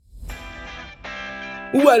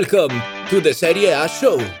Welcome to the Serie A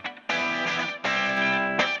show.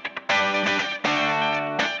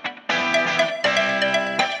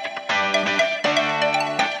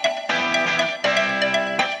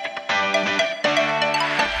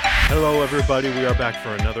 Hello, everybody. We are back for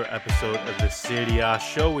another episode of the Serie A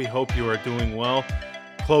show. We hope you are doing well.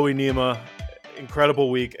 Chloe, Nima,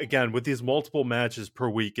 incredible week. Again, with these multiple matches per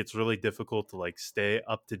week, it's really difficult to stay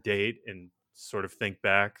up to date and sort of think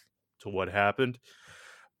back to what happened.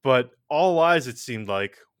 But all eyes, it seemed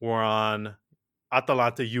like, were on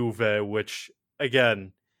Atalanta Juve, which,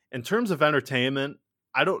 again, in terms of entertainment,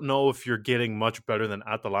 I don't know if you're getting much better than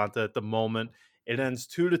Atalanta at the moment. It ends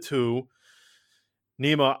 2-2.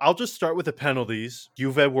 Nima, I'll just start with the penalties.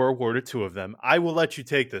 Juve were awarded 2 of them. I will let you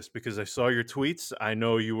take this because I saw your tweets. I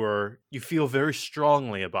know you feel very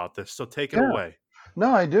strongly about this, so take it Yeah, away.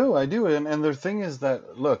 no, I do, and the thing is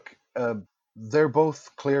that look, they're both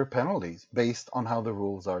clear penalties based on how the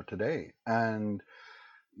rules are today, and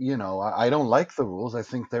I don't like the rules. I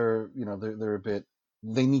think they're a bit.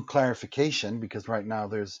 They need clarification because right now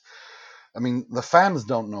the fans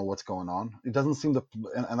don't know what's going on. It doesn't seem to,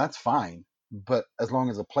 and that's fine. But as long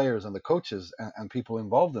as the players and the coaches and people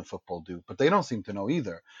involved in football do, but they don't seem to know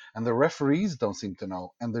either, and the referees don't seem to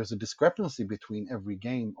know, and there's a discrepancy between every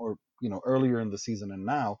game, or earlier in the season and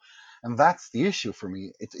now, and that's the issue for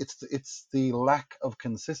me. It's the lack of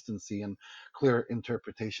consistency and clear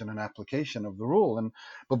interpretation and application of the rule, and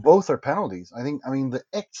but both are penalties. I mean the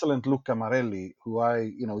excellent Luca Marelli, who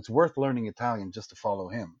it's worth learning Italian just to follow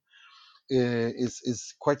him,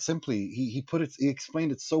 is quite simply he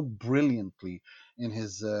explained it so brilliantly in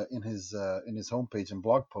his homepage and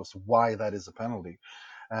blog post why that is a penalty.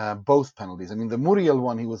 Both penalties. I mean, the Muriel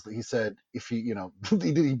one, he said if he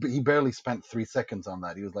barely spent 3 seconds on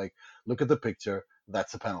that. He was like, look at the picture,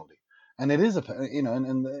 that's a penalty, and it is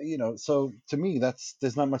so to me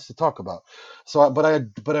there's not much to talk about.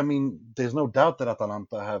 But I mean, there's no doubt that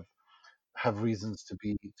Atalanta have reasons to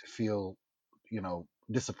feel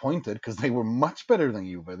disappointed because they were much better than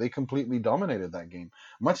Juve. They completely dominated that game,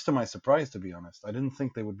 much to my surprise, to be honest. I didn't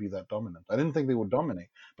think they would be that dominant. I didn't think they would dominate,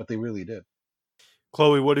 but they really did.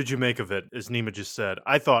 Chloe, what did you make of it? As Nima just said,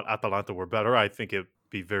 I thought Atalanta were better. I think it'd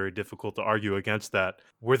be very difficult to argue against that.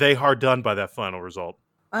 Were they hard done by that final result?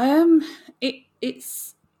 Um,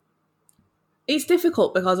 it's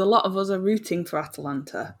difficult because a lot of us are rooting for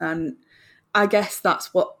Atalanta, and I guess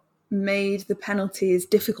that's what made the penalties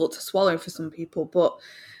difficult to swallow for some people. But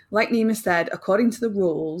like Nima said, according to the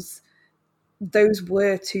rules, those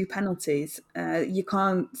were 2 penalties. You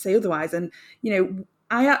can't say otherwise. And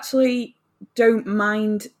I actually don't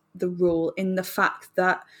mind the rule in the fact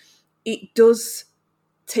that it does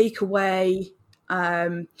take away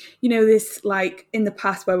this, like in the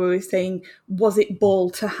past where we were saying, was it ball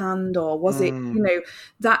to hand or was it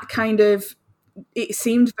that kind of, it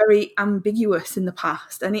seemed very ambiguous in the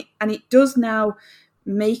past, and it does now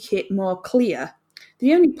make it more clear.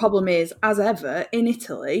 The only problem is, as ever in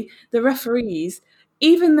Italy, the referees,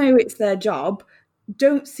 even though it's their job,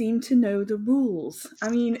 don't seem to know the rules. I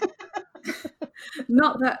mean,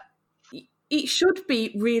 not that it should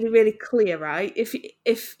be really, really clear, right?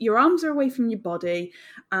 If your arms are away from your body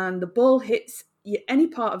and the ball hits any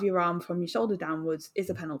part of your arm from your shoulder downwards, is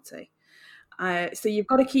a penalty. So you've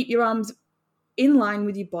got to keep your arms in line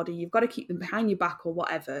with your body. You've got to keep them behind your back or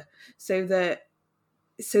whatever, so that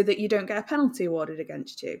you don't get a penalty awarded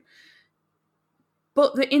against you.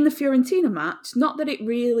 But in the Fiorentina match, not that it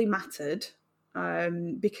really mattered,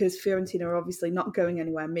 because Fiorentina are obviously not going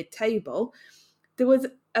anywhere mid-table. There was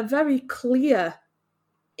a very clear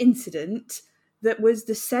incident that was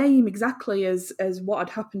the same exactly as what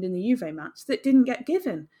had happened in the Juve match that didn't get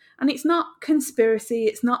given. And it's not conspiracy,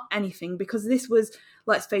 it's not anything, because this was,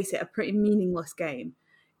 let's face it, a pretty meaningless game.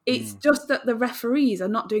 It's just that the referees are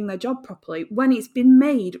not doing their job properly when it's been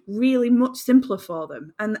made really much simpler for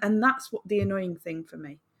them. And that's what the annoying thing for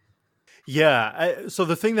me. Yeah, so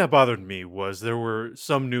the thing that bothered me was there were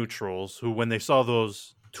some neutrals who, when they saw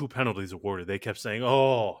those 2 penalties awarded, they kept saying,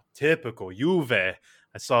 "Oh, typical Juve."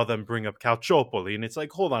 I saw them bring up Calciopoli, and it's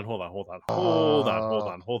like, hold on.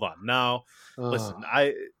 Now, listen,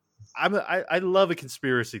 I love a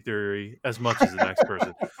conspiracy theory as much as the next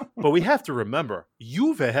person, but we have to remember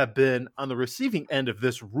Juve have been on the receiving end of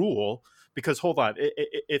this rule because, hold on,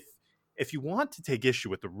 if you want to take issue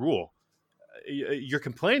with the rule, you're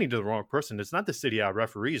complaining to the wrong person. It's not the City A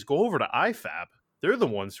referees. Go over to IFAB. They're the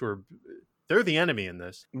ones They're the enemy in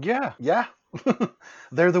this. Yeah.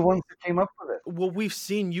 They're the ones who came up with it. Well, we've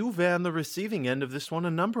seen Juve on the receiving end of this one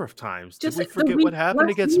a number of times. Did Just we like the forget week what happened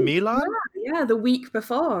last against week. Milan? Yeah, the week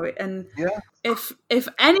before. And Yeah. if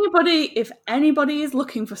anybody is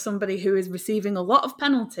looking for somebody who is receiving a lot of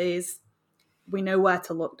penalties, we know where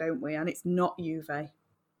to look, don't we? And it's not Juve.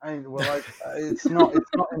 It's not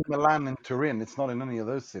in Milan and Turin. It's not in any of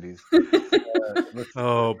those cities.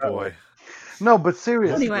 Oh boy. No, but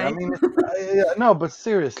seriously, Anyway. I mean, but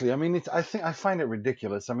seriously, I mean, I find it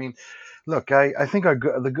ridiculous. I mean, look, I think a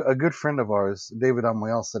good friend of ours, David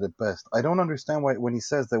Amoyal, said it best. I don't understand why when he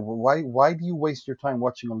says that. Why do you waste your time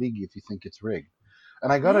watching a league if you think it's rigged?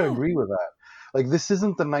 And I gotta agree with that. Like, this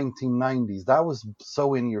isn't the 1990s. That was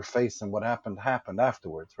so in your face, and what happened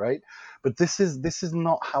afterwards, right? But this is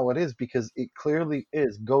not how it is, because it clearly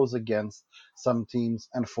goes against some teams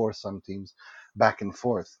and for some teams, back and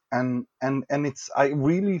forth. And it's I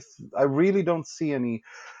really don't see any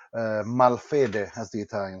malfede, as the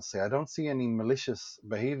Italians say. I don't see any malicious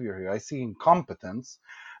behavior here. I see incompetence,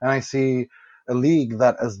 and I see a league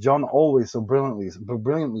that, as John always so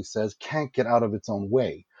brilliantly says, can't get out of its own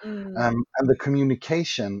way. And the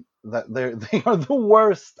communication, that they are the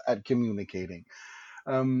worst at communicating.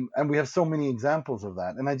 And we have so many examples of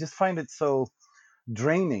that. And I just find it so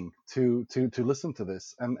draining to listen to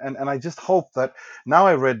this. And I just hope that now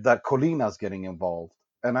I read that Colina's getting involved.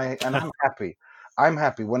 And I'm happy. I'm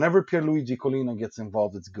happy. Whenever Pierluigi Colina gets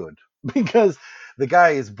involved, it's good, because the guy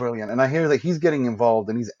is brilliant. And I hear that he's getting involved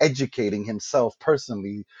and he's educating himself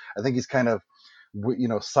personally. I think he's kind of,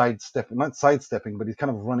 not sidestepping, but he's kind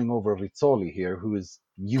of running over Rizzoli here, who is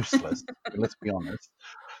useless. Let's be honest.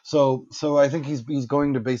 So I think he's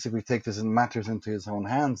going to basically take this matters into his own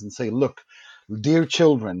hands and say, look, dear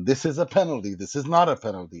children, this is a penalty. This is not a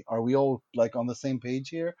penalty. Are we all like on the same page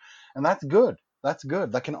here? And that's good. That's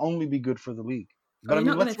good. That can only be good for the league. But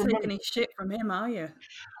you're not going to take any shit from him, are you?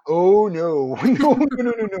 Oh no,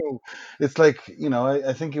 no! It's like,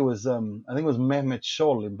 I think it was Mehmet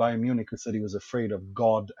Scholl in Bayern Munich who said he was afraid of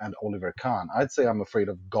God and Oliver Kahn. I'd say I'm afraid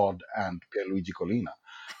of God and Pierluigi Colina.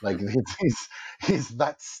 Like, he's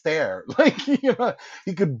that stare. Like,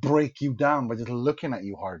 he could break you down by just looking at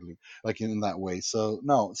you hardly, like in that way. So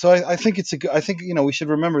no, I think I think we should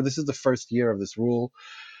remember this is the first year of this rule.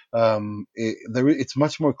 It's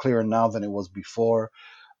much more clear now than it was before.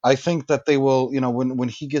 I think that they will, when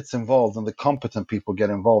he gets involved and the competent people get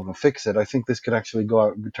involved and fix it, I think this could actually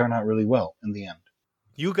turn out really well in the end.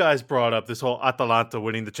 You guys brought up this whole Atalanta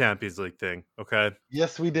winning the Champions League thing, okay?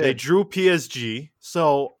 Yes, we did. They drew PSG.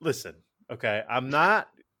 So listen, okay, I'm not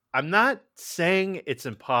saying it's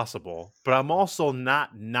impossible, but I'm also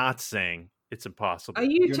not saying it's impossible. Are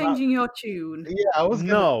you changing your tune? Yeah, I was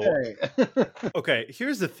going to say. Okay,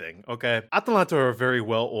 here's the thing, okay? Atalanta are a very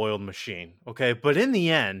well-oiled machine, okay? But in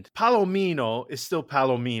the end, Palomino is still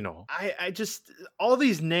Palomino. I just, all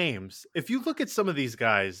these names, if you look at some of these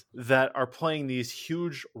guys that are playing these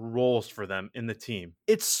huge roles for them in the team,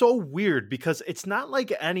 it's so weird because it's not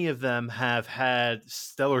like any of them have had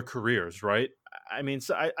stellar careers, right? I mean,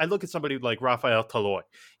 so I look at somebody like Rafael Toloi.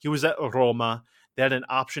 He was at Roma. They had an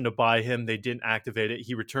option to buy him. They didn't activate it.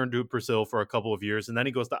 He returned to Brazil for a couple of years, and then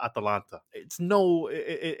he goes to Atalanta. It's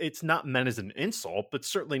not meant as an insult, but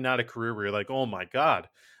certainly not a career where you're like, oh my God,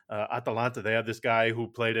 Atalanta, they have this guy who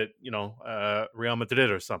played at, Real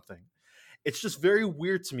Madrid or something. It's just very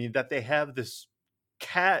weird to me that they have this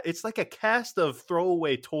it's like a cast of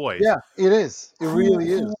throwaway toys. Yeah, it is. It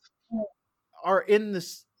really is. Are in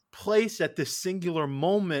this place at this singular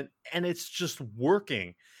moment, and it's just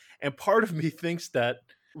working. And part of me thinks that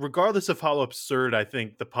regardless of how absurd I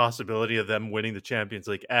think the possibility of them winning the Champions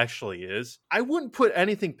League actually is, I wouldn't put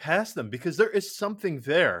anything past them because there is something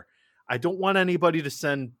there. I don't want anybody to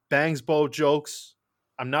send Bangsbo jokes.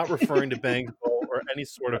 I'm not referring to Bangsbo or any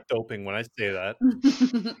sort of doping when I say that.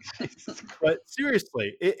 But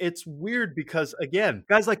seriously, it's weird because, again,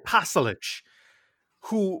 guys like Pasalic,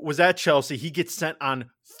 who was at Chelsea, he gets sent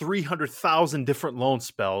on 300,000 different loan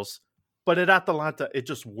spells. But at Atalanta, it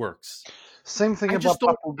just works. Same thing I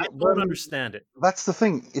don't understand it. That's the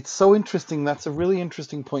thing. It's so interesting. That's a really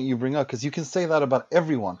interesting point you bring up, because you can say that about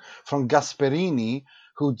everyone from Gasperini,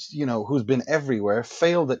 who's been everywhere,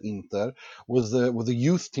 failed at Inter, was the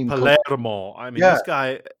youth team. Palermo. I mean, this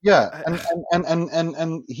guy. Yeah,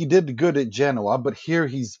 and he did good at Genoa, but here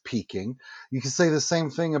he's peaking. You can say the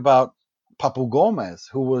same thing about Papu Gomez,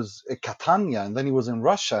 who was at Catania, and then he was in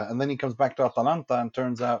Russia, and then he comes back to Atalanta and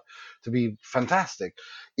turns out to be fantastic.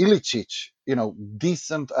 Ilicic,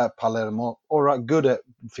 decent at Palermo, or good at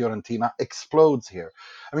Fiorentina, explodes here.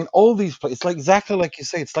 I mean, all these players, it's like exactly like you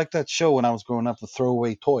say, it's like that show when I was growing up, the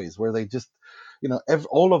Throwaway Toys, where they just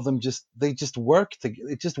all of them they just work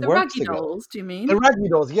it just The works Raggy together. Dolls, do you mean? The Raggy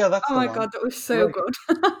Dolls, yeah, that's Oh the my one. God, that was so Right. good.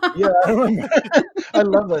 Yeah, I remember. I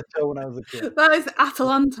love that show when I was a kid. That is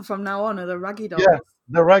Atalanta from now on, are the Raggy Dolls. Yeah,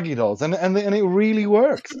 the Raggy Dolls, and it really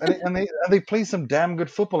works, and they play some damn good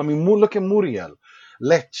football. I mean, look at Muriel,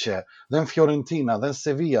 Lecce, then Fiorentina, then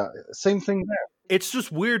Sevilla. Same thing there. It's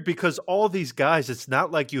just weird because all these guys, it's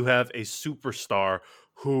not like you have a superstar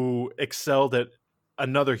who excelled at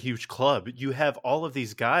another huge club. You have all of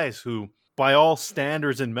these guys who, by all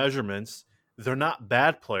standards and measurements, they're not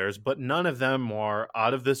bad players, but none of them are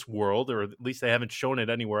out of this world, or at least they haven't shown it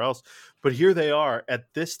anywhere else. But here they are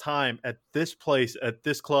at this time, at this place, at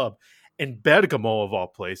this club, in Bergamo of all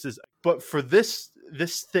places. But for this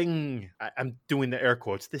thing, I'm doing the air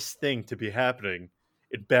quotes, this thing to be happening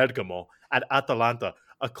in Bergamo at Atalanta,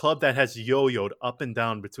 a club that has yo-yoed up and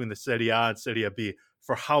down between the Serie A and Serie B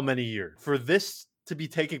for how many years? For this to be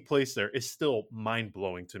taking place there is still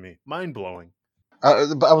mind-blowing to me. Mind-blowing.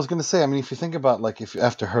 But I was going to say, I mean, if you think about if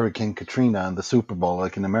after Hurricane Katrina and the Super Bowl,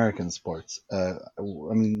 like in American sports, I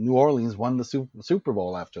mean, New Orleans won the Super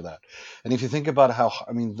Bowl after that. And if you think about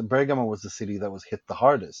the Bergamo was the city that was hit the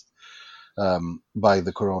hardest by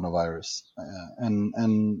the coronavirus, and I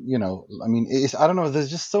mean, I don't know,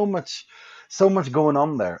 there's just so much going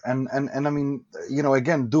on there, and I mean,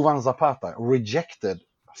 again, Duvan Zapata rejected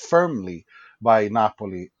firmly by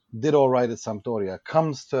Napoli. Did all right at Sampdoria,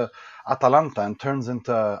 comes to Atalanta and turns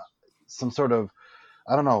into some sort of,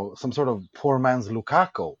 I don't know, some sort of poor man's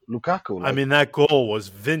Lukaku. I mean, that goal was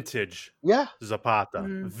vintage. Yeah, Zapata,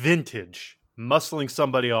 vintage, muscling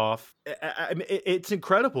somebody off. I mean, it's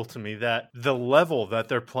incredible to me that the level that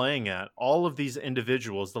they're playing at, all of these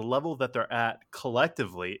individuals, the level that they're at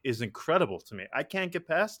collectively is incredible to me. I can't get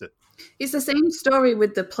past it. It's the same story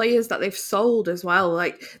with the players that they've sold as well.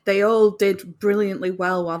 Like, they all did brilliantly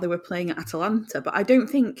well while they were playing at Atalanta, but I don't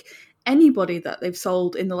think anybody that they've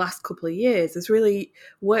sold in the last couple of years has really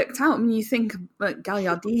worked out. I mean, you think like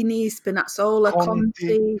Gagliardini, Spinazzola,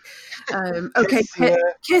 Conti. Okay,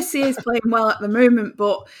 Kessie is playing well at the moment,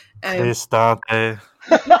 but Cristante.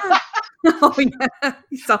 Yeah. Oh yeah,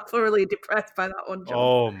 he's so thoroughly depressed by that one, John.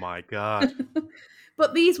 Oh my God.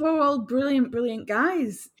 But these were all brilliant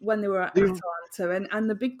guys when they were at Atalanta, and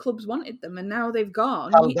the big clubs wanted them, and now they've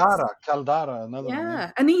gone. Caldara, another one.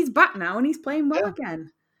 Yeah, and he's back now, and he's playing well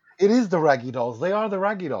again. It is the Raggy Dolls. They are the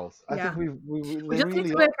Raggy Dolls. I think we just need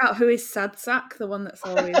to work out who is Sad Sack, the one that's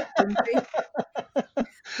always grumpy.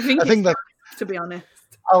 I think that's, to be honest.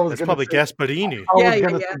 That's probably Gasparini.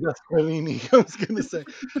 I was going to say.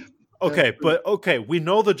 Okay, we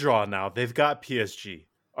know the draw now. They've got PSG.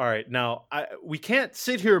 All right, now we can't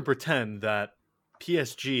sit here and pretend that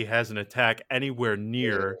PSG has an attack anywhere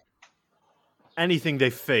near anything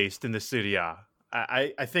they faced in the Serie A.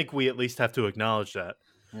 I think we at least have to acknowledge that.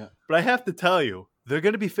 Yeah. But I have to tell you, they're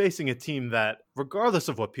going to be facing a team that, regardless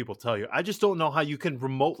of what people tell you, I just don't know how you can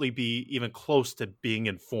remotely be even close to being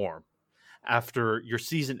in form after your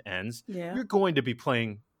season ends. Yeah. You're going to be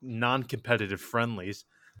playing non-competitive friendlies.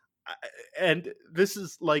 And this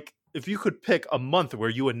is like, if you could pick a month where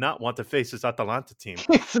you would not want to face this Atalanta team,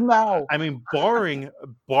 it's now. I mean,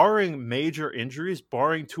 barring major injuries,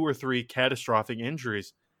 barring 2 or 3 catastrophic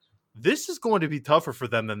injuries, this is going to be tougher for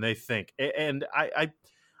them than they think. And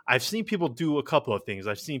I've seen people do a couple of things.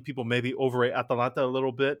 I've seen people maybe overrate Atalanta a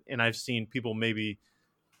little bit, and I've seen people maybe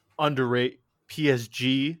underrate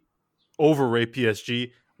PSG, overrate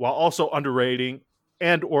PSG, while also underrating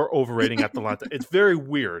and or overrating Atalanta. It's very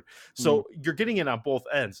weird. So you're getting in on both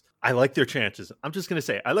ends. I like their chances. I'm just going to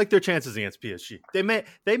say, I like their chances against PSG.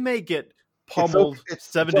 They may get pummeled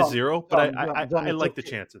 7-0, but I like the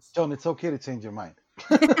chances. John, it's okay to change your mind.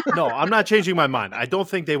 No, I'm not changing my mind. I don't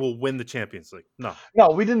think they will win the Champions League. No,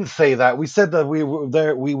 we didn't say that. We said that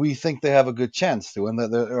we think they have a good chance to, and that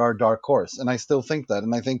they're our dark horse. And I still think that.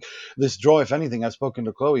 And I think this draw, if anything, I've spoken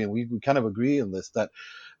to Chloe, and we kind of agree on this, that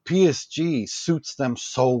PSG suits them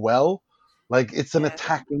so well. Like, it's an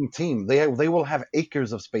attacking team. They will have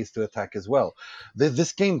acres of space to attack as well.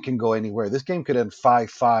 This game can go anywhere. This game could end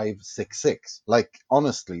 5-5, 6-6. Like,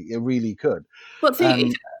 honestly, it really could. But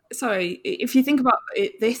if you think about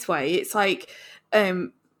it this way, it's like for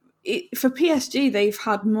PSG, they've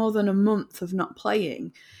had more than a month of not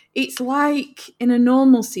playing. It's like in a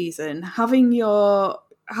normal season, having your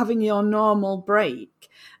normal break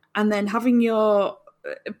and then having your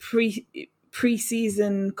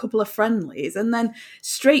pre-season couple of friendlies and then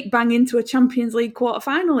straight bang into a Champions League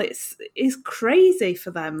quarterfinal. It's crazy for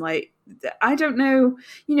them. Like, I don't know,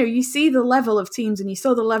 you see the level of teams, and you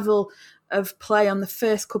saw the level of play on the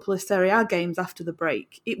first couple of Serie A games after the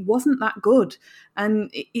break, it wasn't that good. And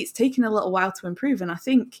it's taken a little while to improve. And I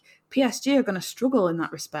think PSG are going to struggle in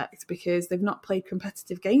that respect because they've not played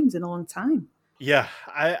competitive games in a long time. Yeah,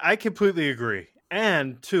 I completely agree.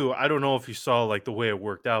 And too, I don't know if you saw like the way it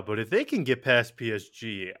worked out, but if they can get past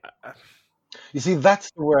PSG, You see,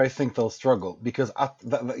 that's where I think they'll struggle because I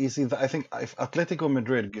think if Atletico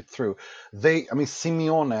Madrid get through,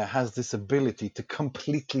 Simeone has this ability to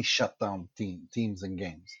completely shut down teams and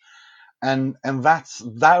games, and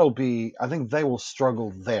that'll be. I think they will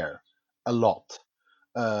struggle there a lot.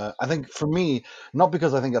 I think for me, not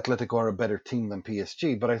because I think Atletico are a better team than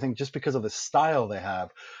PSG, but I think just because of the style they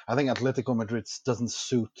have, I think Atletico Madrid doesn't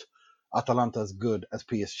suit Atalanta as good as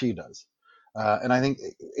PSG does. And I think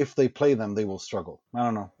if they play them, they will struggle. I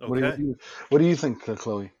don't know. okay. What do you think,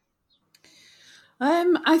 Chloe?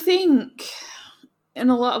 I think in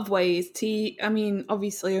a lot of ways,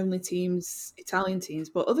 obviously only Italian teams,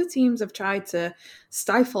 but other teams have tried to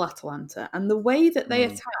stifle Atalanta, and the way that they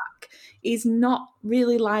attack is not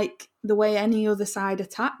really like the way any other side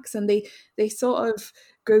attacks, and they sort of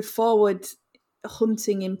go forward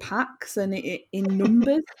hunting in packs and in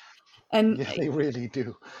numbers, and Yeah, they really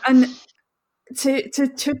do. and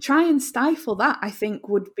to try and stifle that, I think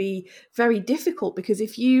would be very difficult because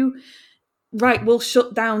if you we'll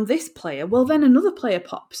shut down this player, well then another player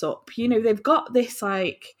pops up. They've got this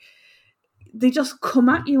they just come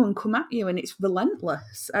at you and it's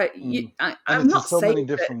relentless. I'm not so saying many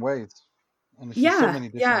different ways. And it's yeah, just so many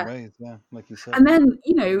different ways, like you said. And then,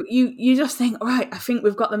 you just think, all right, I think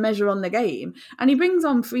we've got the measure on the game. And he brings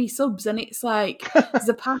on 3 subs, and it's like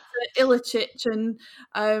Zapata, Ilicic, and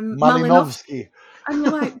Malinovsky. And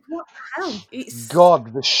you're like, what the hell?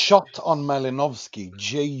 God, the shot on Malinovsky.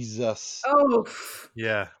 Jesus. Oh.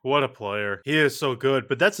 Yeah, what a player. He is so good.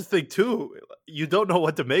 But that's the thing, too. You don't know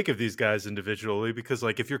what to make of these guys individually because,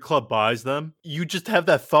 like, if your club buys them, you just have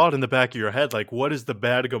that thought in the back of your head. Like, what is the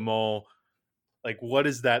Bergamo? Like, what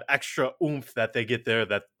is that extra oomph that they get there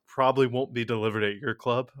that probably won't be delivered at your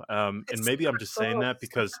club? And maybe I'm just saying that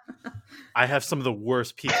because I have some of the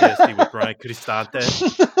worst PTSD with Brian Cristante,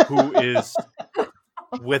 who is,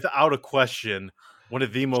 without a question, one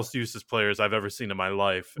of the most useless players I've ever seen in my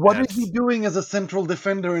life. What is he doing as a central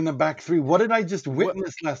defender in a back three? What did I just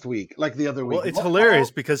witness last week? Like the other week? Well, it's hilarious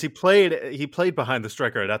because he played behind the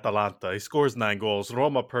striker at Atalanta. He scores 9 goals.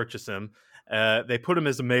 Roma purchased him. They put him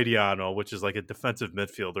as a mediano, which is like a defensive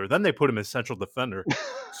midfielder. Then they put him as central defender.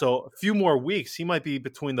 So a few more weeks, he might be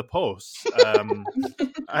between the posts.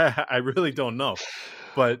 I really don't know.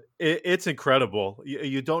 But it's incredible.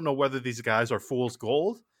 You don't know whether these guys are fool's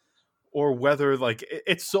gold or whether, like,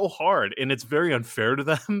 it's so hard. And it's very unfair to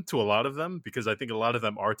them, to a lot of them, because I think a lot of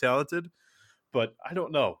them are talented. But I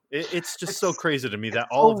don't know. It's just so crazy to me that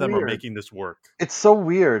all of them are making this work. It's so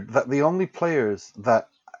weird that the only players that,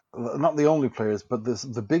 not the only players, but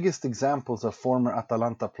the biggest examples of former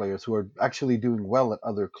Atalanta players who are actually doing well at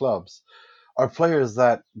other clubs are players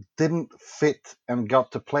that didn't fit and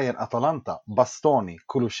got to play at Atalanta. Bastoni,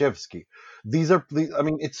 Kulusevski.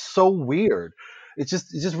 It's so weird. It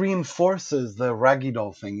just reinforces the raggy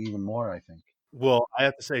doll thing even more, I think. Well, I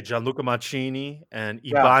have to say Gianluca Mancini and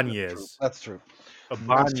Ibanez. That's true.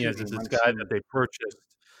 Ibanez is this guy that they purchased.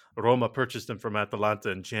 Roma purchased him from Atalanta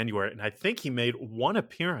in January, and I think he made 1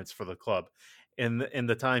 appearance for the club in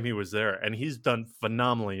the time he was there, and he's done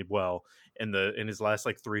phenomenally well in his last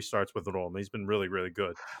 3 starts with Roma. He's been really, really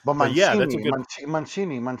good. But Mancini, yeah, that's a good.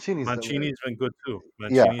 Mancini's been good too.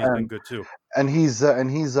 Mancini's been good too. And he's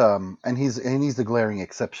the glaring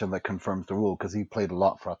exception that confirms the rule because he played a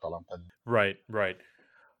lot for Atalanta. Right.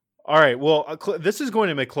 All right, well, this is going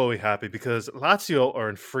to make Chloe happy because Lazio are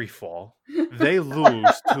in free fall. They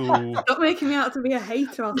lose to... Stop making me out to be a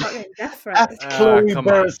hater. I'll start getting death threats. Ask Chloe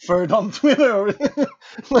Beresford on Twitter.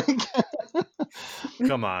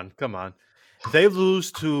 Come on. They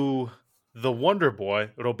lose to the wonder boy,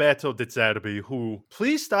 Roberto De Zerbi, who,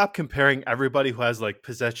 please stop comparing everybody who has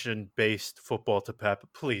possession-based football to Pep,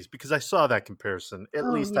 please, because I saw that comparison at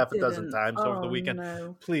least half a dozen times over the weekend.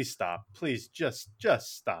 No. Please stop. Please just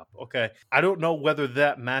stop, okay? I don't know whether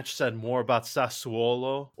that match said more about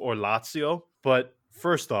Sassuolo or Lazio, but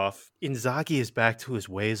first off, Inzaghi is back to his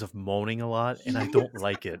ways of moaning a lot, and I don't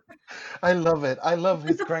like it. I love it. I love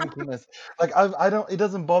his crankiness. It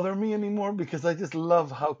doesn't bother me anymore because I just love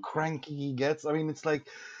how cranky he gets. I mean, it's like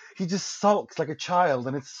he just sulks like a child,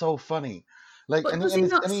 and it's so funny. But does he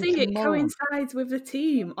not see it coincides with the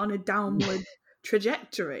team on a downward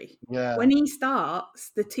trajectory? Yeah. When he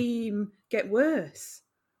starts, the team get worse.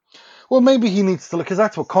 Well, maybe he needs to, because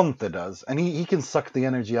that's what Conte does, and he can suck the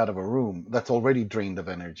energy out of a room that's already drained of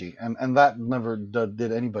energy, and that never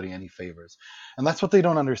did anybody any favors, and that's what they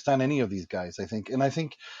don't understand, any of these guys, I think, and I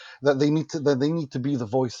think that they need to be the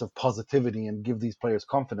voice of positivity and give these players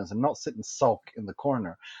confidence and not sit and sulk in the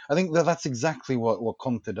corner. I think that's exactly what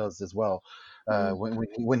Conte does as well,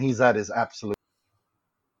 when he's at his absolute.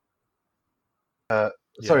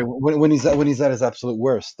 Sorry, when he's at his absolute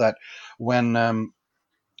worst, that when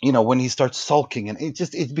when he starts sulking, and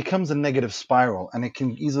it becomes a negative spiral, and it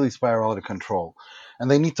can easily spiral out of control, and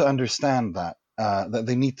they need to understand that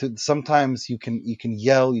they need to, sometimes you can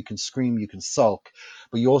yell, you can scream, you can sulk,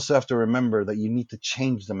 but you also have to remember that you need to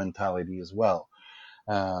change the mentality as well.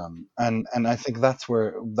 And I think that's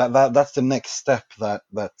where that's the next step that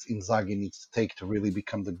Inzaghi needs to take to really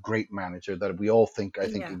become the great manager that we all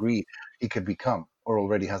agree he could become, or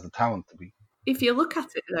already has the talent to be. If you look at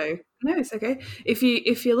it, though, no, it's okay. If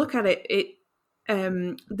you look at it,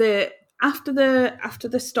 the after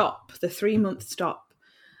the stop, the 3-month stop,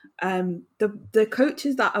 the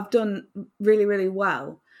coaches that have done really, really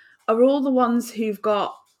well are all the ones who've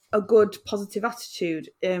got a good positive attitude.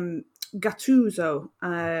 Gattuso,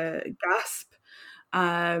 Gasp,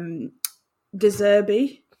 De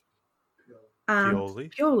Zerbi, and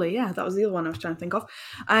Pioli. Yeah, that was the other one I was trying to think of.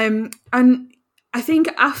 And I think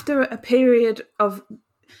after a period of,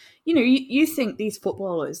 you think these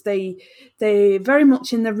footballers, they're very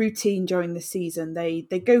much in their routine during the season. They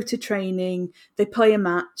go to training, they play a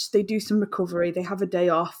match, they do some recovery, they have a day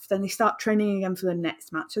off, then they start training again for the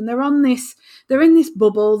next match, and they're in this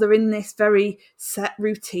bubble, they're in this very set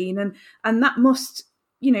routine, and that must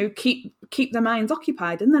keep their minds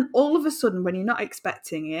occupied. And then all of a sudden, when you're not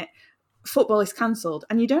expecting it, football is cancelled,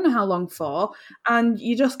 and you don't know how long for, and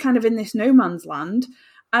you're just kind of in this no man's land,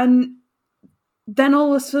 and then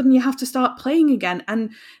all of a sudden you have to start playing again.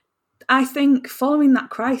 And I think following that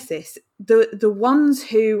crisis, the ones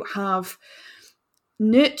who have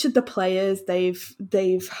nurtured the players,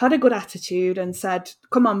 they've had a good attitude and said,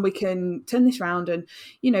 come on, we can turn this around, and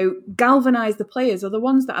galvanize the players, are the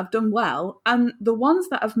ones that have done well. And the ones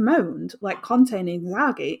that have moaned, like Conte and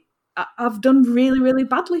Inzaghi, have done really, really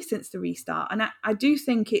badly since the restart. And I do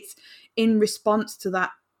think it's in response to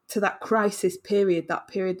that crisis period, that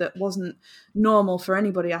period that wasn't normal for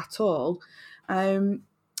anybody at all. And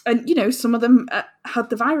some of them had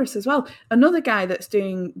the virus as well. Another guy that's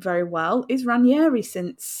doing very well is Ranieri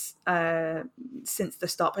since the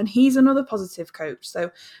stop, and he's another positive coach.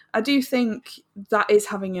 So I do think that is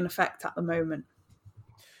having an effect at the moment.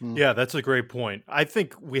 Yeah, that's a great point. I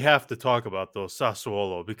think we have to talk about those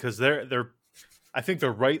Sassuolo, because I think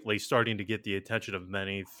they're rightly starting to get the attention of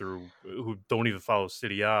many who don't even follow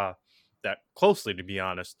Serie A that closely, to be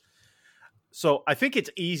honest. So I think it's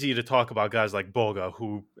easy to talk about guys like Boga,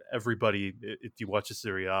 who everybody, if you watch the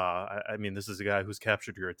Serie A, I mean, this is a guy who's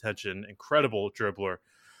captured your attention, incredible dribbler.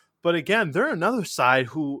 But again, they're another side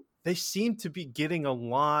who they seem to be getting a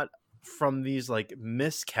lot from these like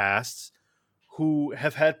miscasts who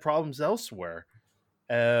have had problems elsewhere.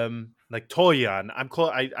 Like Toyan,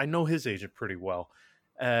 I know his agent pretty well.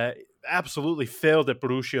 Absolutely failed at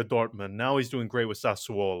Borussia Dortmund. Now he's doing great with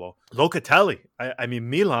Sassuolo. Locatelli, I mean,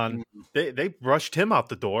 Milan, they rushed him out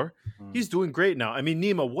the door. He's doing great now. I mean,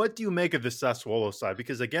 Nima, what do you make of the Sassuolo side?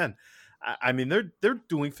 Because again, I mean, they're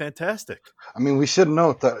doing fantastic. I mean, we should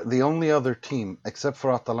note that the only other team, except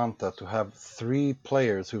for Atalanta, to have 3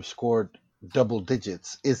 players who've scored double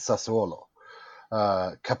digits is Sassuolo.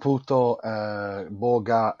 Caputo,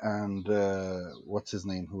 Boga, and what's his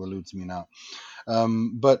name, who eludes me now.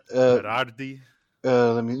 But Berardi.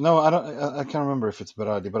 I can't remember if it's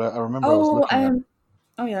Berardi, but I remember I was looking at.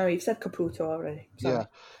 Oh yeah, you've said Caputo already. Sorry. Yeah,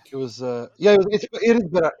 it was. It is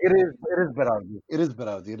Berardi. It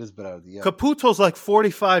is Berardi. Yeah. Caputo's like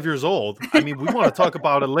 45 years old. I mean, we want to talk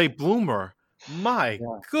about a late bloomer. My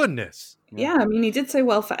goodness. Yeah, I mean, he did so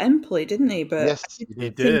well for Empoli, didn't he? But yes,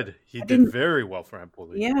 he did. He did very well for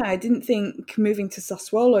Empoli. Yeah, I didn't think moving to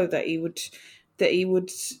Sassuolo that he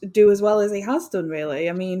would do as well as he has done, really.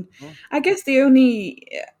 I mean, I guess the only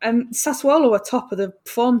Sassuolo are top of the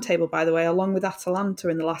form table, by the way, along with Atalanta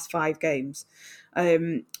in the last 5 games.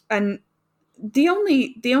 And the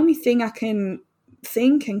only thing I can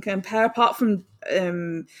think and compare, apart from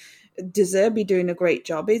De Zerbi doing a great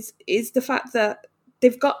job, is the fact that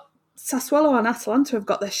they've got Sassuolo and Atalanta have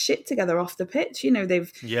got their shit together off the pitch. They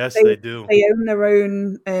do. They own their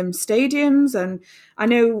own stadiums, and I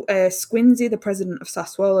know Squinzi, the president of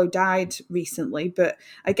Sassuolo, died recently, but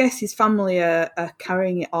I guess his family are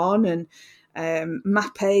carrying it on, and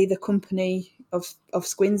Mappe, the company,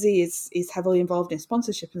 Squinsy is heavily involved in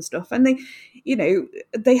sponsorship and stuff, and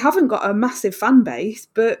they haven't got a massive fan base,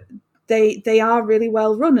 but they are really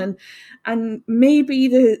well run, and maybe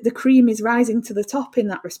the cream is rising to the top in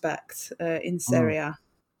that respect in Serie A.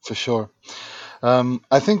 For sure.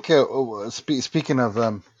 I think speaking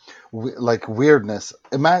of like weirdness,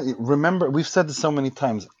 remember, we've said this so many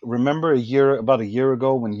times. Remember about a year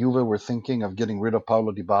ago when Juve were thinking of getting rid of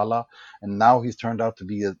Paulo Dybala, and now he's turned out to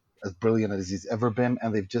be as brilliant as he's ever been,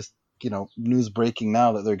 and they've just, news breaking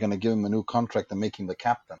now that they're going to give him a new contract and make him the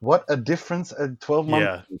captain. What a difference a 12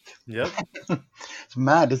 months. Yeah. It's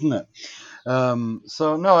mad, isn't it?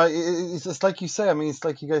 So no, it's like you say. I mean, it's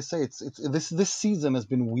like you guys say. It's this season has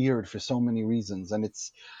been weird for so many reasons, and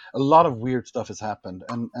it's a lot of weird stuff has happened.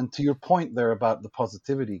 And to your point there about the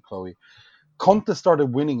positivity, Chloe, Conte started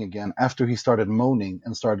winning again after he started moaning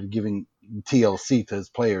and started giving TLC to his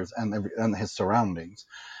players and his surroundings.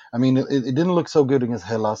 I mean, it didn't look so good against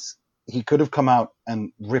Hellas. He could have come out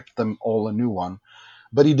and ripped them all a new one.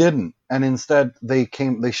 But he didn't, and instead they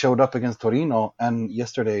showed up against Torino, and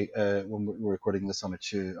yesterday when we were recording this on a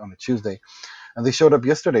Tuesday, and they showed up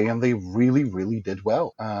yesterday, and they really, really did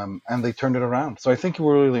well, and they turned it around. So I think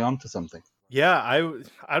we're really onto something. Yeah,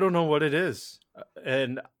 I don't know what it is,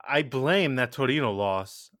 and I blame that Torino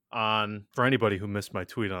loss for anybody who missed my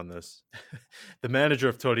tweet on this. The manager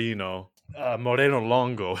of Torino, Moreno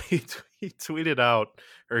Longo, he tweeted out,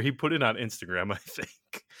 or he put it on Instagram, I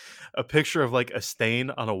think, a picture of like a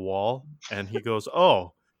stain on a wall, and he goes,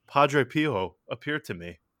 "Oh, Padre Pio appeared to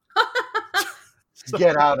me." So,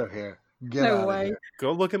 get out of here! No way!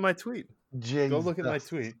 Go look at my tweet. Go look at my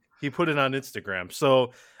tweet. He put it on Instagram.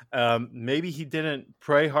 So maybe he didn't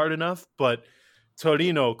pray hard enough, but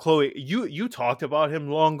Torino, Chloe, you talked about him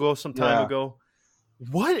some time ago.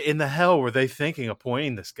 What in the hell were they thinking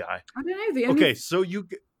appointing this guy? I don't know. Okay, so you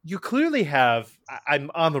clearly have. I'm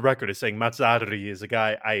on the record as saying Mazzarri is a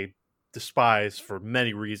guy I despise for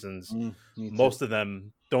many reasons. Most of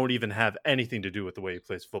them don't even have anything to do with the way he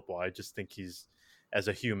plays football. I just think he's, as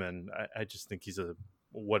a human, I just think he's a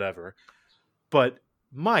whatever. But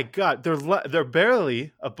my God, they're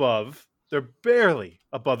barely above. They're barely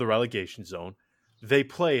above the relegation zone. They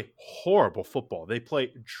play horrible football. They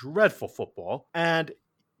play dreadful football. And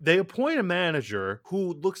they appoint a manager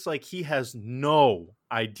who looks like he has no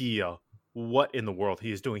idea what in the world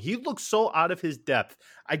he is doing. He looks so out of his depth.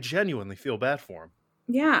 I genuinely feel bad for him.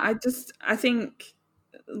 Yeah, I think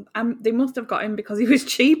they must have got him because he was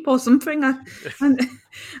cheap or something. I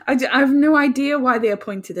have no idea why they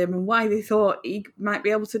appointed him and why they thought he might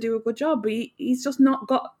be able to do a good job. But he's just not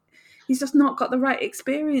got the right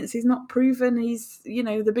experience. He's not proven. He's,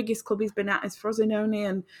 the biggest club he's been at is Frosinone,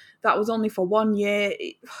 and that was only for 1 year.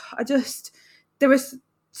 There was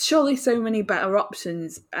surely so many better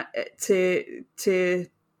options to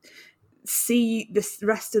see this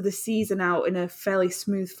rest of the season out in a fairly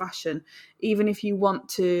smooth fashion, even if you want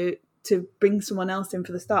to bring someone else in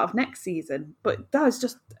for the start of next season. But that was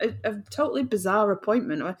just a totally bizarre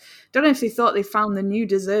appointment. I don't know if they thought they found the new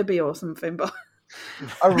De Zerbi or something, but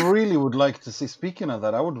I really would like to see, speaking of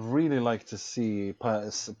that, I would really like to see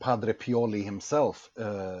Padre Pioli himself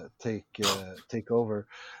take over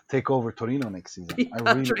Torino next season.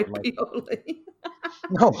 I really would like to.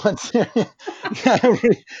 No, but yeah,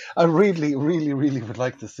 I really would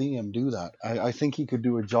like to see him do that. I think he could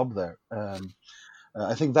do a job there.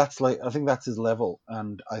 I think that's his level,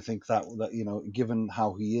 and I think that given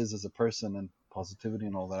how he is as a person and positivity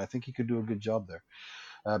and all that, I think he could do a good job there.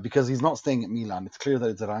 Because he's not staying at Milan. It's clear that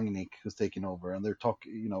it's Rangnick who's taking over, and they're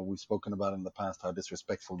talking. We've spoken about in the past how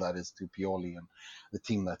disrespectful that is to Pioli and the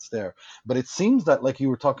team that's there. But it seems that, like you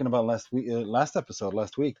were talking about last week, last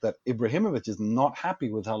week, that Ibrahimovic is not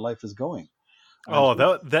happy with how life is going.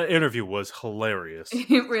 That interview was hilarious.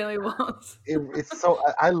 It really was. It's so.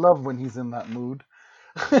 I love when he's in that mood.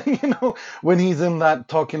 When he's in that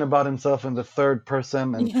talking about himself in the third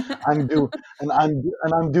person, and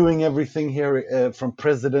I'm doing everything here from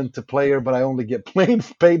president to player, but I only get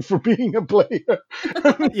paid for being a player.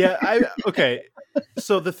 Okay.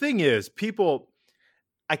 So the thing is,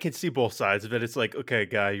 I can see both sides of it. It's like, okay,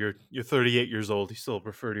 guy, you're 38 years old. You still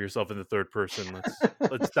refer to yourself in the third person.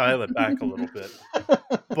 Let's dial it back a little bit.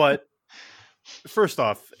 But first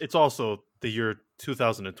off, it's also the year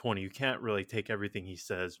 2020. You can't really take everything he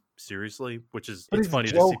says seriously, it's funny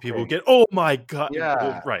to see people get, oh my God. Yeah.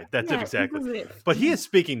 Well, right. That's it exactly. But he is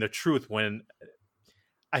speaking the truth when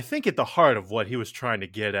I think at the heart of what he was trying to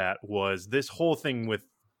get at was this whole thing with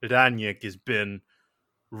Rangnick has been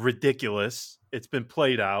ridiculous. It's been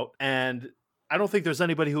played out. And I don't think there's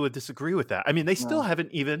anybody who would disagree with that. I mean, they still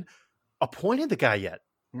haven't even appointed the guy yet.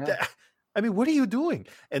 Yeah. I mean, what are you doing?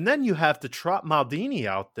 And then you have to trot Maldini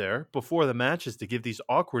out there before the matches to give these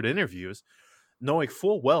awkward interviews, knowing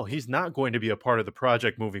full well he's not going to be a part of the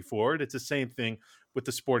project moving forward. It's the same thing with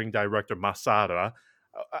the sporting director, Massara.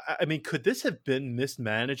 I mean, could this have been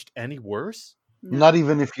mismanaged any worse? No. Not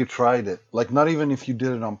even if you tried it, like not even if you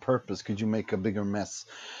did it on purpose, could you make a bigger mess.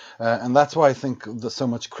 And that's why I think so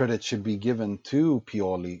much credit should be given to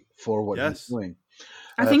Pioli for what he's doing.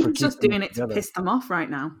 I think for he's just keeping doing it to together. piss them off right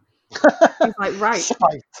now. He's like, right,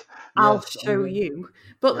 Spite. I'll Yes, show you.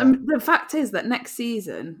 But yeah. the fact is that next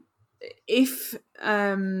season, if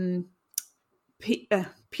Pioli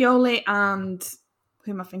and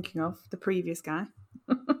who am I thinking of? The previous guy.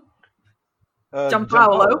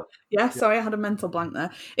 Gianpaolo. Yeah, sorry, I had a mental blank there.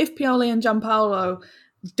 If Pioli and Gianpaolo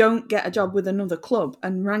don't get a job with another club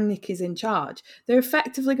and Rangnick is in charge, they're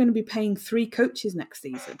effectively going to be paying 3 coaches next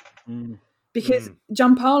season. Because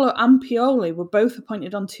Gianpaolo and Pioli were both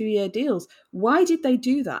appointed on 2-year deals. Why did they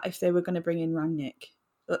do that if they were going to bring in Rangnick?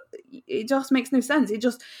 It just makes no sense. It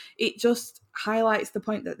just highlights the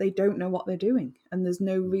point that they don't know what they're doing and there's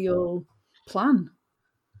no real plan.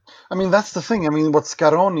 I mean, that's the thing. I mean, what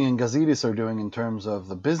Scaroni and Gazidis are doing in terms of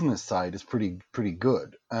the business side is pretty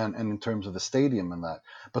good, and in terms of the stadium and that.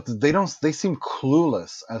 But they seem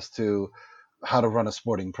clueless as to how to run a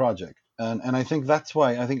sporting project. And I think that's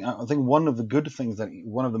why I think one of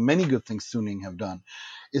the many good things Suning have done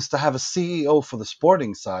is to have a CEO for the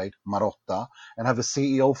sporting side, Marotta, and have a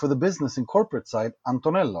CEO for the business and corporate side,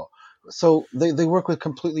 Antonello. So they work with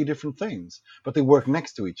completely different things, but they work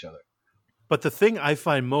next to each other. But the thing I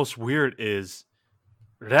find most weird is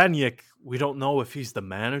Rangnick, we don't know if he's the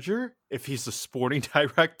manager, if he's the sporting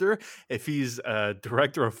director, if he's a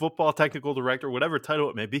director of football, technical director, whatever title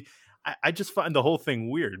it may be. I just find the whole thing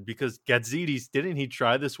weird because Gazidis, didn't he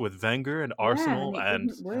try this with Wenger and Arsenal? And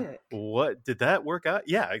it didn't work. What did that work out?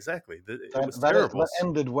 Yeah, exactly. It was terrible. That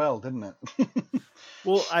ended well, didn't it?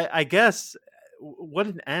 Well, I guess what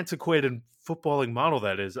an antiquated footballing model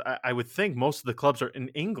that is. I would think most of the clubs are in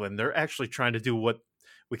England. They're actually trying to do what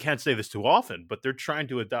we can't say this too often, but they're trying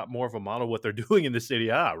to adopt more of a model what they're doing in the Serie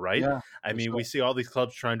A, right? Yeah, I mean, we see all these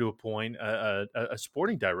clubs trying to appoint a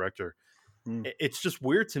sporting director. It's just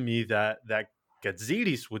weird to me that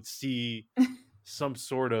Gazidis would see some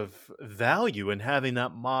sort of value in having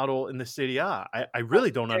that model in the Serie A. I really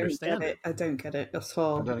don't understand it. I don't get it at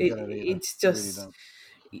all. I don't get it either. It's just,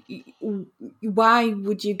 why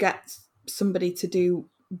would you get somebody to do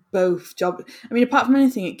both jobs? I mean, apart from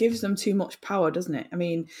anything, it gives them too much power, doesn't it? I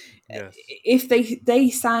mean, yes. If they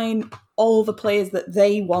sign all the players that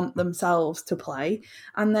they want themselves to play,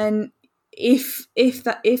 and then if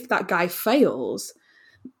that guy fails,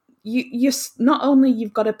 you not only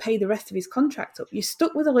you've got to pay the rest of his contract up, you're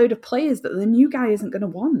stuck with a load of players that the new guy isn't going to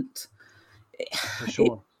want. For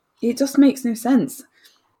sure. It just makes no sense.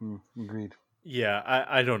 Agreed. Yeah,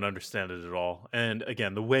 I don't understand it at all. And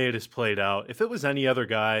again, the way it is played out, if it was any other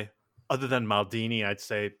guy other than Maldini, I'd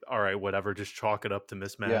say, all right, whatever, just chalk it up to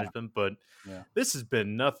mismanagement. But this has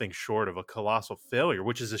been nothing short of a colossal failure,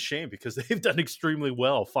 which is a shame because they've done extremely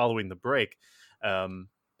well following the break.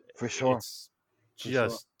 For sure. It's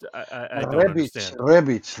just, I don't understand.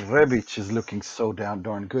 Rebic is looking so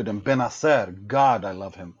darn good. And Benacer, God, I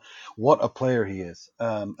love him. What a player he is.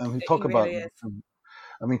 And we talk about...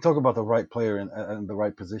 Really talk about the right player in the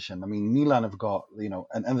right position. I mean, Milan have got,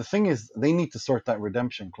 and the thing is, they need to sort that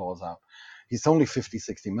redemption clause out. He's only 50,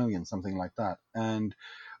 60 million, something like that. And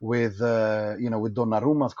with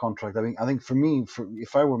Donnarumma's contract, I think for me,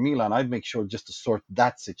 if I were Milan, I'd make sure just to sort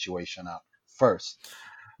that situation out first.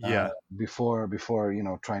 Before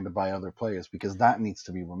trying to buy other players, because that needs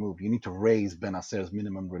to be removed. You need to raise Benacer's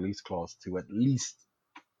minimum release clause to at least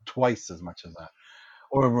twice as much as that.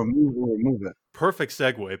 Or remove it. Perfect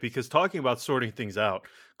segue, because talking about sorting things out,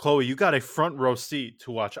 Chloe, you got a front row seat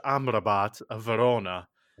to watch Amrabat of Verona.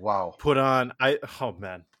 Wow. Put on,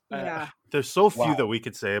 there's so few that we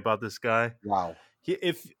could say about this guy. Wow.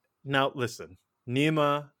 Now listen,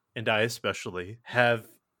 Nima and I especially have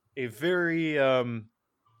a very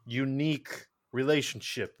unique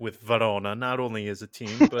relationship with Verona, not only as a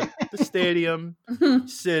team, but the stadium,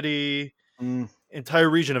 city, entire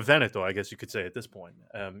region of Veneto, I guess you could say at this point,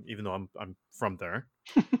 even though I'm from there.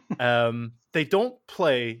 They don't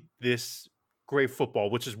play this great football,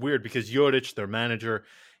 which is weird because Juric, their manager,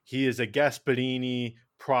 he is a Gasperini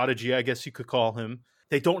prodigy, I guess you could call him.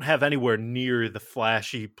 They don't have anywhere near the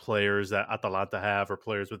flashy players that Atalanta have, or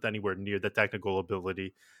players with anywhere near the technical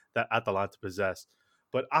ability that Atalanta possess.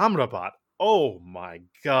 But Amrabat, oh my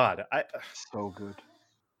God. So good.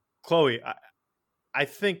 Chloe, I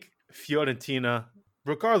think Fiorentina,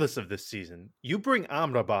 regardless of this season, you bring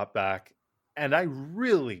Amrabat back And I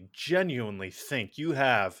really genuinely think you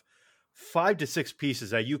have 5 to 6 pieces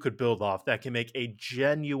that you could build off that can make a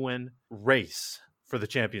genuine race for the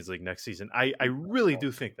Champions League next season. I really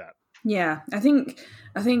do think that. Yeah, I think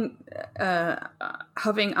having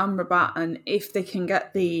Amrabat, and if they can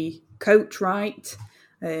get the coach right,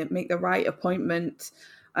 make the right appointment,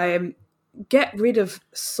 get rid of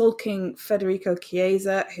sulking Federico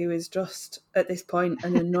Chiesa, who is just at this point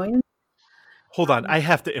an annoyance. Hold on, I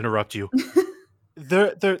have to interrupt you.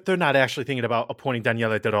 They're not actually thinking about appointing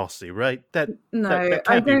Daniele De Rossi, right? That I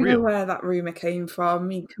can't be don't know real. where that rumor came from.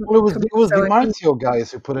 Well, it was the Lazio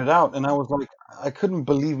guys who put it out, and I was like, I couldn't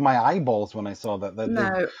believe my eyeballs when I saw that.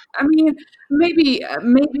 No, I mean, maybe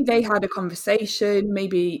they had a conversation.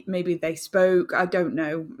 Maybe they spoke. I don't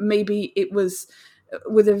know. Maybe it was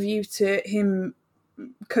with a view to him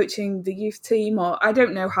coaching the youth team, or I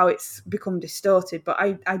don't know how it's become distorted. But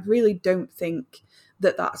I really don't think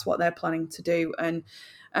that that's what they're planning to do. And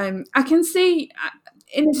I can see,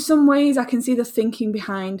 in some ways, I can see the thinking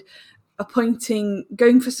behind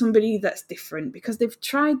going for somebody that's different, because they've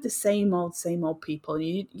tried the same old people.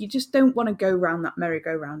 You just don't want to go round that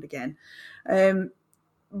merry-go-round again.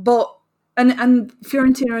 But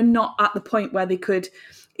Fiorentina are not at the point where they could,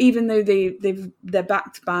 even though they're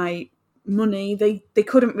backed by money, they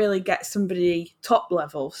couldn't really get somebody top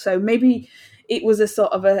level. So maybe it was a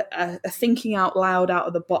sort of a thinking out loud, out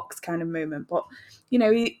of the box kind of moment. But he's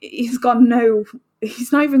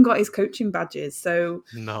not even got his coaching badges. So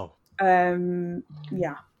no.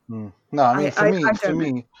 Yeah. No, I mean, for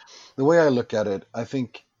me, the way I look at it, I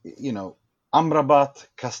think, Amrabat,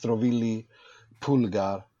 Castrovilli,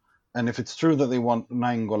 Pulgar, and if it's true that they want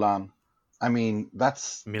Nainggolan, I mean,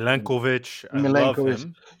 that's Milenkovic. I love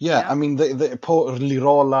him. Yeah, I mean, the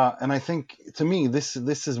Lirola, and I think, to me, this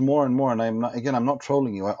is more and more, and I'm not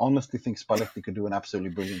trolling you. I honestly think Spalletti could do an absolutely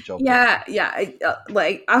brilliant job. Yeah.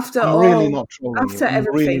 Like after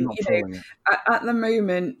everything,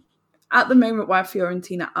 at the moment where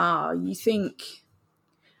Fiorentina are, you think,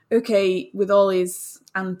 okay, with all his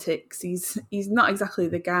antics, he's not exactly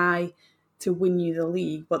the guy to win you the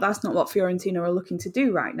league, but that's not what Fiorentina are looking to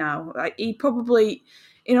do right now. Like, he probably,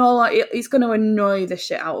 he's going to annoy the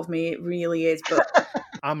shit out of me. It really is. But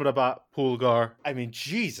Amrabat, Pulgar. I mean,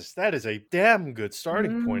 Jesus, that is a damn good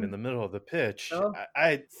starting point in the middle of the pitch. Sure.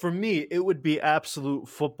 For me, it would be absolute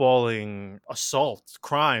footballing assault,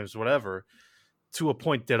 crimes, whatever, to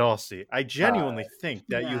appoint De Rossi. I genuinely think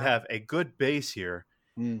that you have a good base here,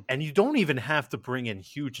 and you don't even have to bring in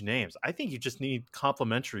huge names. I think you just need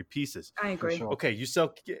complementary pieces. I agree. Sure. Okay, you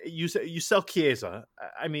sell Chiesa.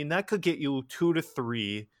 I mean, that could get you 2 to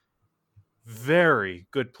 3 very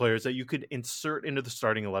good players that you could insert into the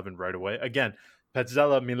starting 11 right away. Again,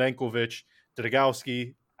 Petzela, Milenkovic,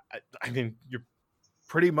 Dragowski. I mean, you're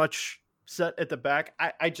pretty much set at the back.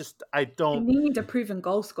 I don't. You need a proven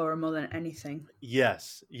goal scorer more than anything.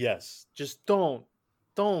 Yes. Just don't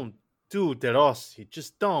do De Rossi.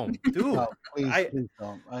 Just don't do. No, please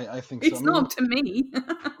don't. I think it's not up to me.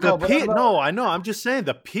 No, I know. I'm just saying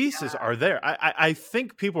the pieces are there. I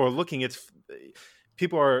think people are looking at this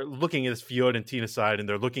Fiorentina side, and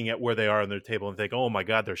they're looking at where they are on their table and think, oh my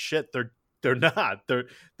God, they're shit. They're not. They're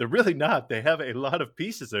really not. They have a lot of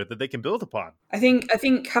pieces there that they can build upon. I think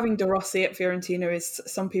having De Rossi at Fiorentina is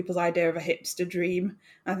some people's idea of a hipster dream.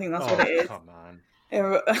 I think that's what it is. Come on.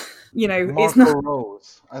 Marco it's not.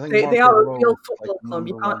 Rose. I think they are a Rose, real football club.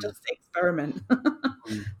 You can't just experiment.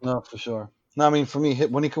 No, for sure. No, I mean, for me,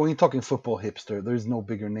 when you're talking football hipster, there's no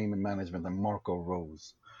bigger name in management than Marco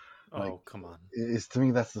Rose. Come on. To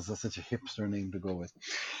me, that's such a hipster name to go with.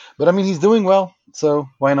 But I mean, he's doing well, so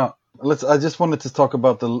why not? I just wanted to talk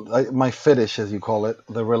about my fetish, as you call it,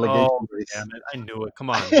 the relegation race. Damn it! I knew it. Come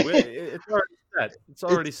on, it's already set. It's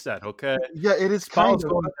already set. Okay. Yeah, it is. Spal's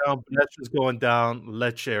going down. Brescia's going down.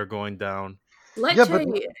 Lecce are going down.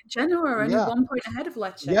 Genoa are only 1 point ahead of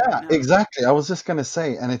Lecce. Yeah, right now. Exactly. I was just going to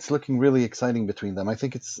say, and it's looking really exciting between them. I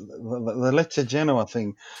think it's the Lecce Genoa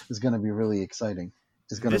thing is going to be really exciting.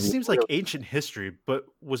 This seems like ancient history, but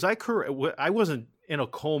was I correct? I wasn't in a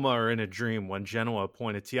coma or in a dream when Genoa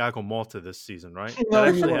appointed Thiago Motta this season, right? That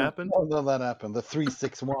actually happened? No, that happened. The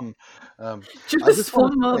 3-6-1. Just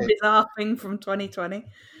one more bizarre thing from 2020.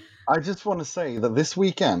 I just want to say that this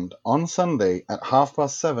weekend, on Sunday at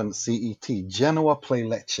 7:30 CET, Genoa play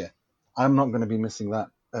Lecce. I'm not going to be missing that.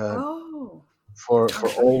 For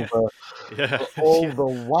all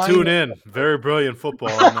the wine. Tune in. Very brilliant football.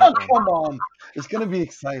 On that one. Come on. It's going to be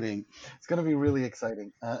exciting. It's going to be really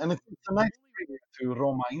exciting. And it's a nice preview to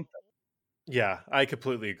Roma Inter. Yeah, I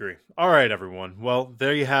completely agree. All right, everyone. Well,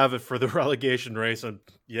 there you have it for the relegation race. And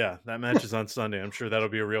yeah, that match is on Sunday. I'm sure that'll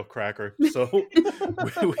be a real cracker. So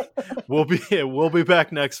we'll be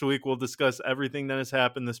back next week. We'll discuss everything that has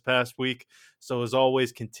happened this past week. So as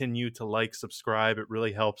always, continue to like, subscribe. It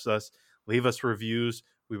really helps us. Leave us reviews.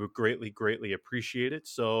 We would greatly, greatly appreciate it.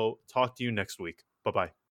 So talk to you next week.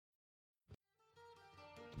 Bye-bye.